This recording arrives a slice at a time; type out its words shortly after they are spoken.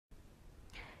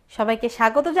সবাইকে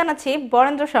স্বাগত জানাচ্ছি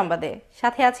বরেন্দ্র সংবাদে।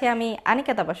 সাথে আছি আমি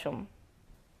আনিকা তাবাসুম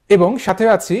এবং সাথে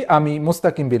আছি আমি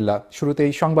মোস্তাকিম বিল্লাহ।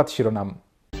 শুরুতেই সংবাদ শিরোনাম।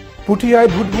 পুঠিয়ায়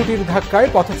ভুটভুটির ধাক্কায়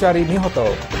পথচারী নিহত।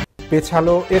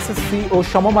 পেছালো এসএসসি ও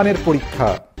সমমানের পরীক্ষা।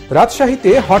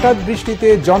 রাজশাহীতে হঠাৎ বৃষ্টিতে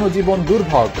জনজীবন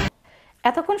দুর্ভোগ।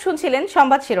 এতক্ষণ শুনছিলেন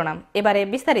সংবাদ শিরোনাম, এবারে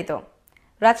বিস্তারিত।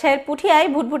 রাজশাহীর পুঠিয়ায়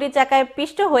ভুটভুটির চাকায়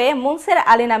পিষ্ট হয়ে মুনসের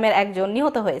আলী নামের একজন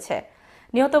নিহত হয়েছে।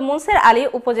 নিহত মুনসের আলী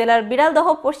উপজেলার বিড়ালদহ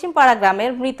পশ্চিমপাড়া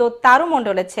গ্রামের মৃত তারু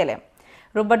মণ্ডলের ছেলে।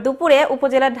 রোববার দুপুরে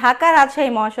উপজেলার ঢাকা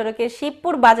রাজশাহী মহাসড়কের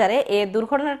শিবপুর বাজারে এ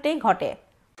দুর্ঘটনাটি ঘটে।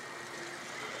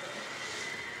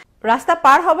 রাস্তা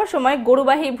পার হবার সময়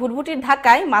গরুবাহী ভুটভুটির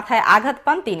ধাক্কায় মাথায় আঘাত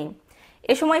পান তিনি।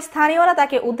 এ সময় স্থানীয়রা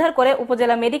তাকে উদ্ধার করে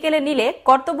উপজেলা মেডিকেলে নিলে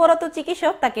কর্তব্যরত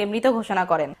চিকিৎসক তাকে মৃত ঘোষণা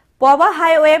করেন। পবা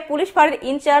হাইওয়ে পুলিশ ফাঁড়ির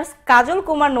ইনচার্জ কাজল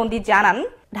কুমার নন্দী জানান,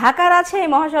 ঢাকা রাজশাহী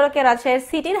মহাসড়কে রাজশাহীর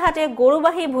সিটির হাটে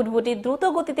গরুবাহী ভুটভুটি দ্রুত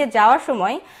গতিতে যাওয়ার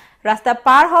সময় রাস্তা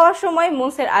পার হওয়ার সময়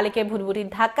মুনসের আলীকে ভুটভুটির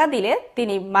ধাক্কা দিলে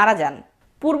তিনি মারা যান।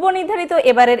 পূর্ব নির্ধারিত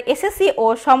এবারের এসএসসি ও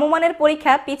সমমানের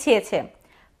পরীক্ষা পিছিয়েছে।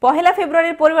 1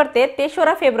 ফেব্রুয়ারির পরিবর্তে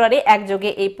 3রা ফেব্রুয়ারি একযোগে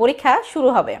এই পরীক্ষা শুরু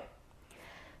হবে।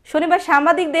 শনিবার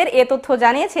সাংবাদিকদের এ তথ্য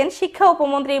জানিয়েছেন শিক্ষা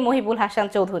উপমন্ত্রী মহিবুল হাসান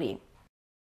চৌধুরী।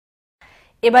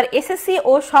 এবার এসএসসি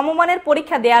ও সমমানের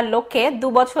পরীক্ষা দেওয়ার লক্ষ্যে 2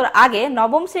 বছর আগে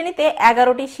নবম শ্রেণীতে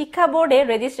 11টি শিক্ষা বোর্ডে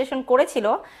রেজিস্ট্রেশন করেছিল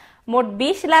মোট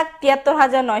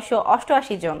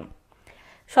 20,73,988 জন।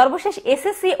 সর্বশেষ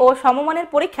এসএসসি ও সমমানের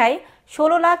পরীক্ষায়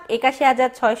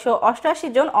 16,81,688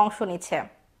 জন অংশ নিচ্ছে।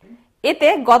 এতে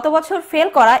গত বছর ফেল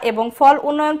করা এবং ফল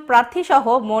উন্নয়ন প্রার্থী সহ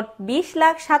মোট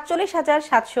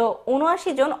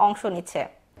 20,47,779 জন অংশ নিচ্ছে।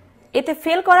 এতে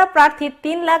ফেল করা প্রার্থী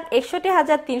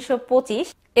 3,61,325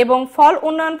 এবং ফল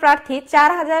উন্নয়ন প্রার্থী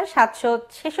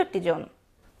 4,766 জন।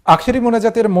 আখেরি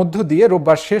মোনাজাতের মধ্য দিয়ে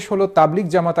রোববার শেষ হলো তাবলিগ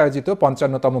জামাত আয়োজিত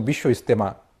 55তম বিশ্ব ইজতেমা।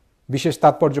 বিশেষ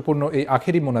তাৎপর্যপূর্ণ এই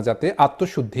আখেরি মোনাজাতে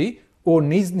আত্মশুদ্ধি ও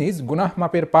নিজ নিজ গুনাহ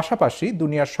মাপের পাশাপাশি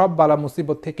দুনিয়ার সব বালা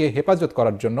মুসিবত থেকে হেফাজত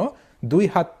করার জন্য 2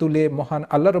 হাত তুলে মহান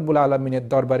আল্লাহ রাব্বুল আলামিনের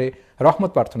দরবারে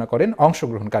রহমত প্রার্থনা করেন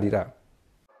অংশগ্রহণকারীরা।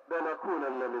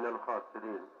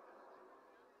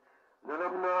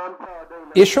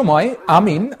 এ সময়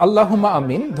আমিন আল্লাহুম্মা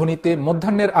আমিন ধ্বনিতে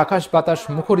মধ্যাহ্নের আকাশ বাতাস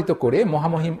মুখরিত করে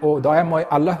মহামহিম ও দয়াময়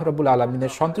আল্লাহ রাব্বুল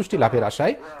আলামিনের সন্তুষ্টি লাভের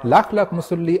আশায় লাখ লাখ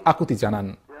মুসল্লি আকুতি জানান।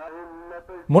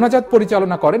 মোনাজাত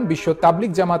পরিচালনা করেন বিশ্ব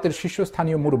তাবলিগ জামাতের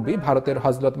শীর্ষস্থানীয় মুরব্বী ভারতের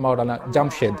হযরত মাওলানা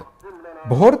জামশেদ।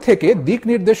 ভোর থেকে দিক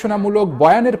নির্দেশনামূলক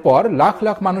বয়ানের পর লাখ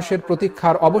লাখ মানুষের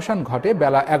প্রতীক্ষার অবসান ঘটে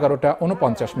বেলা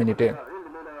 11:49।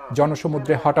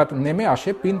 জনসমুদ্রে হঠাৎ নেমে আসে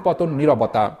পিনপতন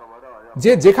নীরবতা।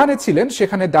 যে যেখানে ছিলেন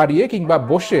সেখানে দাঁড়িয়ে কিংবা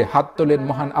বসে হাত তোলেন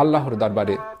মহান আল্লাহর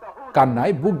দরবারে।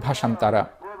 কান্নায় বুক ভাসান তারা।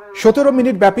 17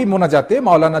 মিনিট ব্যাপী মোনাজাতে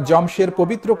মাওলানা জামশের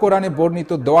পবিত্র কোরআনে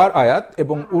বর্ণিত দোয়ার আয়াত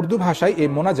এবং উর্দু ভাষায় এই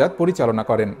মোনাজাত পরিচালনা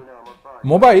করেন।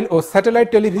 মোবাইল ও স্যাটেলাইট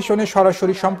টেলিভিশনে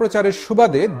সরাসরি সম্প্রচারের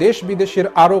সুবাদে দেশ বিদেশের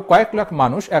আরও কয়েক লাখ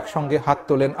মানুষ একসঙ্গে হাত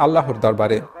তোলেন আল্লাহর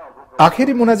দরবারে।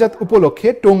 আখেরি মোনাজাত উপলক্ষে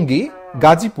টঙ্গী,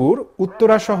 গাজীপুর,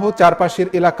 উত্তরা সহ চারপাশের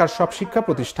এলাকার সব শিক্ষা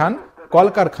প্রতিষ্ঠান,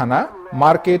 কলকারখানা,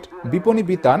 মার্কেট, বিপণী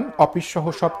বিতান, অফিস সহ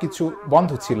সবকিছু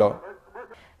বন্ধ ছিল।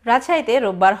 রাজশাহীতে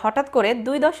রোববার হঠাৎ করে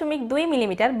 2.2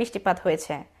 মিলিমিটার বৃষ্টিপাত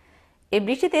হয়েছে। এই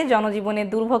বৃষ্টিতে জনজীবনে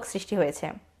দুর্ভোগ সৃষ্টি হয়েছে।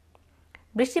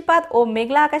 বৃষ্টিপাত ও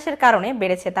মেঘলা আকাশের কারণে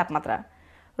বেড়েছে তাপমাত্রা।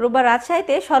 রোববার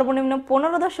রাজশাহীতে সর্বনিম্ন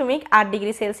 15.8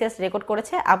 ডিগ্রি সেলসিয়াস রেকর্ড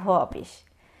করেছে আবহাওয়া অফিস।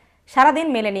 সারাদিন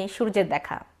মেলেনি সূর্যের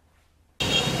দেখা।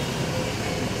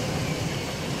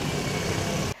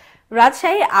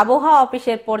 রাজশাহী আবহাওয়া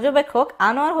অফিসের পর্যবেক্ষক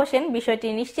আনোয়ার হোসেন বিষয়টি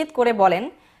নিশ্চিত করে বলেন,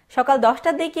 সকাল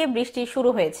 10টার দিকে বৃষ্টি শুরু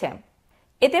হয়েছে।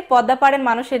 এতে পদ্মাপাড়ের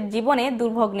মানুষের জীবনে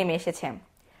দুর্ভোগ নেমে এসেছে।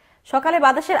 সকালে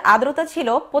বাতাসের আর্দ্রতা ছিল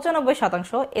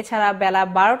 95%, এছাড়া বেলা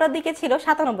 12টার দিকে ছিল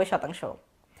 97%।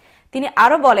 তিনি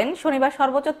আরও বলেন, শনিবার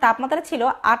সর্বোচ্চ তাপমাত্রা ছিল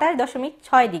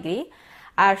 28.6 ডিগ্রি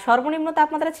আর সর্বনিম্ন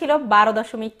তাপমাত্রা ছিল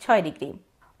 12.6 ডিগ্রি।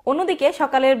 অন্যদিকে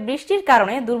সকালের বৃষ্টির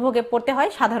কারণে দুর্ভোগে পড়তে হয়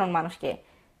সাধারণ মানুষকে।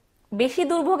 বেশি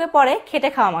দুর্ভোগে পড়ে খেটে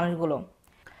খাওয়া মানুষগুলো।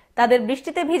 তাদের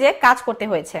বৃষ্টিতে ভিজে কাজ করতে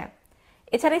হয়েছে।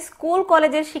 এছাড়া স্কুল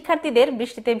কলেজের শিক্ষার্থীদের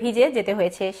বৃষ্টিতে ভিজে যেতে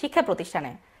হয়েছে শিক্ষা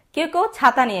প্রতিষ্ঠানে। কেউ কেউ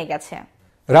ছাতা নিয়ে গেছে।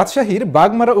 রাজশাহীর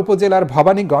বাগমারা উপজেলার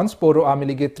ভবানীগঞ্জ পৌর আওয়ামী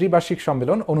লীগের ত্রিবার্ষিক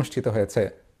সম্মেলন অনুষ্ঠিত হয়েছে।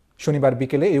 শনিবার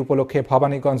বিকেলে এই উপলক্ষে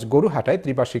ভবানীগঞ্জ গরুহাটায়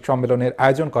ত্রিবার্ষিক সম্মেলনের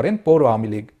আয়োজন করেন পৌর আওয়ামী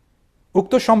লীগ।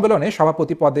 উক্ত সম্মেলনে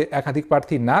সভাপতি পদে একাধিক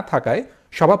প্রার্থী না থাকায়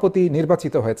সভাপতি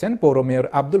নির্বাচিত হয়েছেন পৌর মেয়র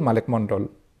আব্দুল মালেক মণ্ডল।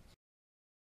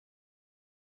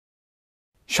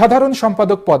 সাধারণ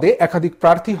সম্পাদক পদে একাধিক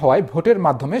প্রার্থী হওয়ায় ভোটের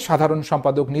মাধ্যমে সাধারণ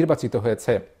সম্পাদক নির্বাচিত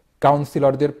হয়েছে।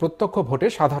 কাউন্সিলরদের প্রত্যক্ষ ভোটে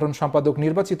সাধারণ সম্পাদক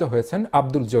নির্বাচিত হয়েছেন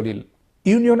আব্দুল জলিল।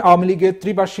 ইউনিয়ন আওয়ামী লীগের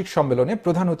ত্রিবার্ষিক সম্মেলনে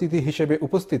প্রধান অতিথি হিসেবে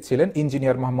উপস্থিত ছিলেন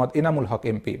ইঞ্জিনিয়ার মোহাম্মদ এনামুল হক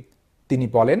এমপি। তিনি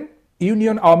বলেন,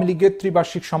 ইউনিয়ন আওয়ামী লীগের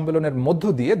ত্রিবার্ষিক সম্মেলনের মধ্য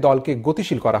দিয়ে দলকে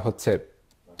গতিশীল করা হচ্ছে।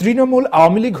 তৃণমূল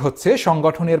আওয়ামী লীগ হচ্ছে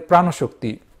সংগঠনের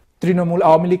প্রাণশক্তি। তৃণমূল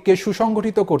আওয়ামী লীগকে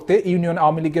সুসংগঠিত করতে ইউনিয়ন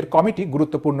আওয়ামী লীগের কমিটি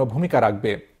গুরুত্বপূর্ণ ভূমিকা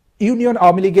রাখবে। ইউনিয়ন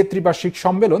আওয়ামী লীগের ত্রিবার্ষিক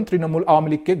সম্মেলন তৃণমূল আওয়ামী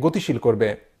লীগকে গতিশীল করবে।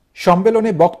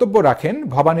 সম্মেলনে বক্তব্য রাখেন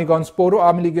ভবানীগঞ্জ পৌর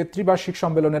আওয়ামী লীগের ত্রিবার্ষিক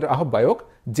সম্মেলনের আহ্বায়ক,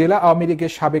 জেলা আওয়ামী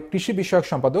লীগের সাবেক কৃষি বিষয়ক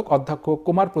সম্পাদক অধ্যক্ষ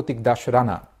কুমার প্রতীক দাস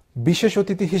রানা। বিশেষ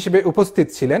অতিথি হিসেবে উপস্থিত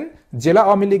ছিলেন জেলা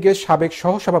আওয়ামী লীগের সাবেক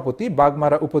সহসভাপতি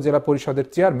বাগমারা উপজেলা পরিষদের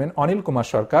চেয়ারম্যান অনিল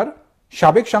কুমার সরকার,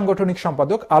 সাবেক সাংগঠনিক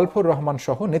সম্পাদক আলফুর রহমান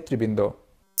সহ নেতৃবৃন্দ।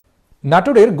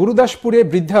 নাটোরের গুরুদাসপুরে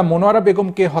বৃদ্ধা মনোয়ারা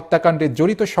বেগমকে হত্যাকাণ্ডে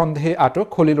জড়িত সন্দেহে আটক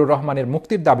খলিলুর রহমানের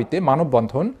মুক্তির দাবিতে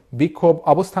মানববন্ধন, বিক্ষোভ,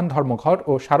 অবস্থান ধর্মঘট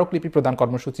ও স্মারকলিপি প্রদান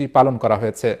কর্মসূচি পালন করা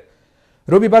হয়েছে।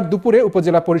 রবিবার দুপুরে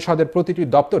উপজেলা পরিষদের প্রতিটি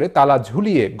দপ্তরে তালা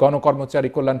ঝুলিয়ে গণকর্মচারী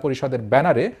কল্যাণ পরিষদের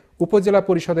ব্যানারে উপজেলা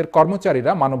পরিষদের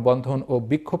কর্মচারীরা মানববন্ধন ও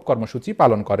বিক্ষোভ কর্মসূচি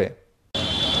পালন করে।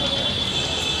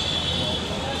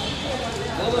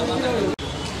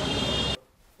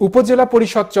 উপজেলা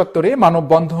পরিষদ চত্বরে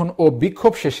মানববন্ধন ও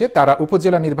বিক্ষোভ শেষে তারা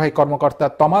উপজেলা নির্বাহী কর্মকর্তা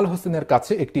তমাল হোসেনের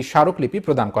কাছে একটি স্মারকলিপি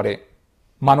প্রদান করে।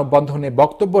 মানববন্ধনে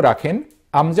বক্তব্য রাখেন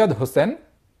আমজাদ হোসেন,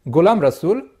 গোলাম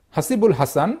রাসুল, হাসিবুল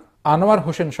হাসান, আনোয়ার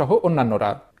হোসেন সহ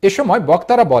অন্যান্যরা। এ সময়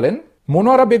বক্তারা বলেন,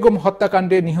 মনোয়ারা বেগম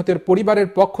হত্যাকাণ্ডে নিহতের পরিবারের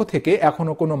পক্ষ থেকে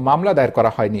এখনো কোনো মামলা দায়ের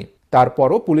করা হয়নি।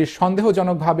 তারপরও পুলিশ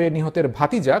সন্দেহজনকভাবে নিহতের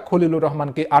ভাতিজা খলিলুর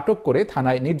রহমানকে আটক করে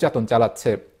থানায় নির্যাতন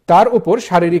চালাচ্ছে। তার উপর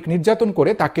শারীরিক নির্যাতন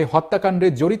করে তাকে হত্যাকাণ্ডে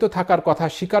জড়িত থাকার কথা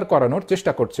স্বীকার করানোর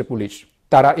চেষ্টা করছে পুলিশ।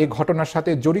 তারা এ ঘটনার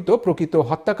সাথে জড়িত প্রকৃত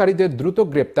হত্যাকারীদের দ্রুত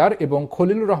গ্রেপ্তার এবং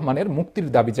খলিলুর রহমানের মুক্তির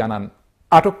দাবি জানান।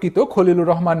 আটককৃত খলিলুর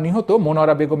রহমান নিহত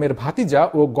মনোয়ারা বেগমের ভাতিজা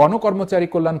ও গণকর্মচারী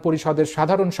কল্যাণ পরিষদের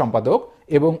সাধারণ সম্পাদক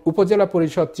এবং উপজেলা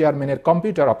পরিষদ চেয়ারম্যানের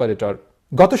কম্পিউটার অপারেটর।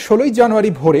 গত 16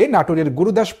 জানুয়ারি ভোরে নাটোরের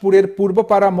গুরুদাসপুরের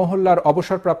পূর্বপাড়া মহল্লার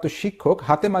অবসরপ্রাপ্ত শিক্ষক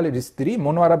হাতেম আলীর স্ত্রী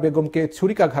মনোয়ারা বেগমকে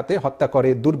ছুরিকাঘাতে হত্যা করে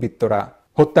দুর্বৃত্তরা।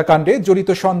 হত্যাকাণ্ডে জড়িত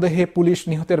সন্দেহে পুলিশ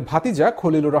নিহতের ভাতিজা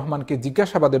খলিলুর রহমানকে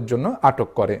জিজ্ঞাসাবাদের জন্য আটক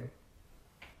করে।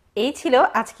 এই ছিল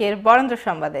আজকের বরেন্দ্র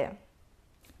সংবাদে।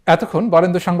 এতক্ষণ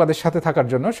বরেন্দ্র সংবাদের সাথে থাকার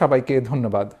জন্য সবাইকে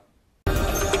ধন্যবাদ।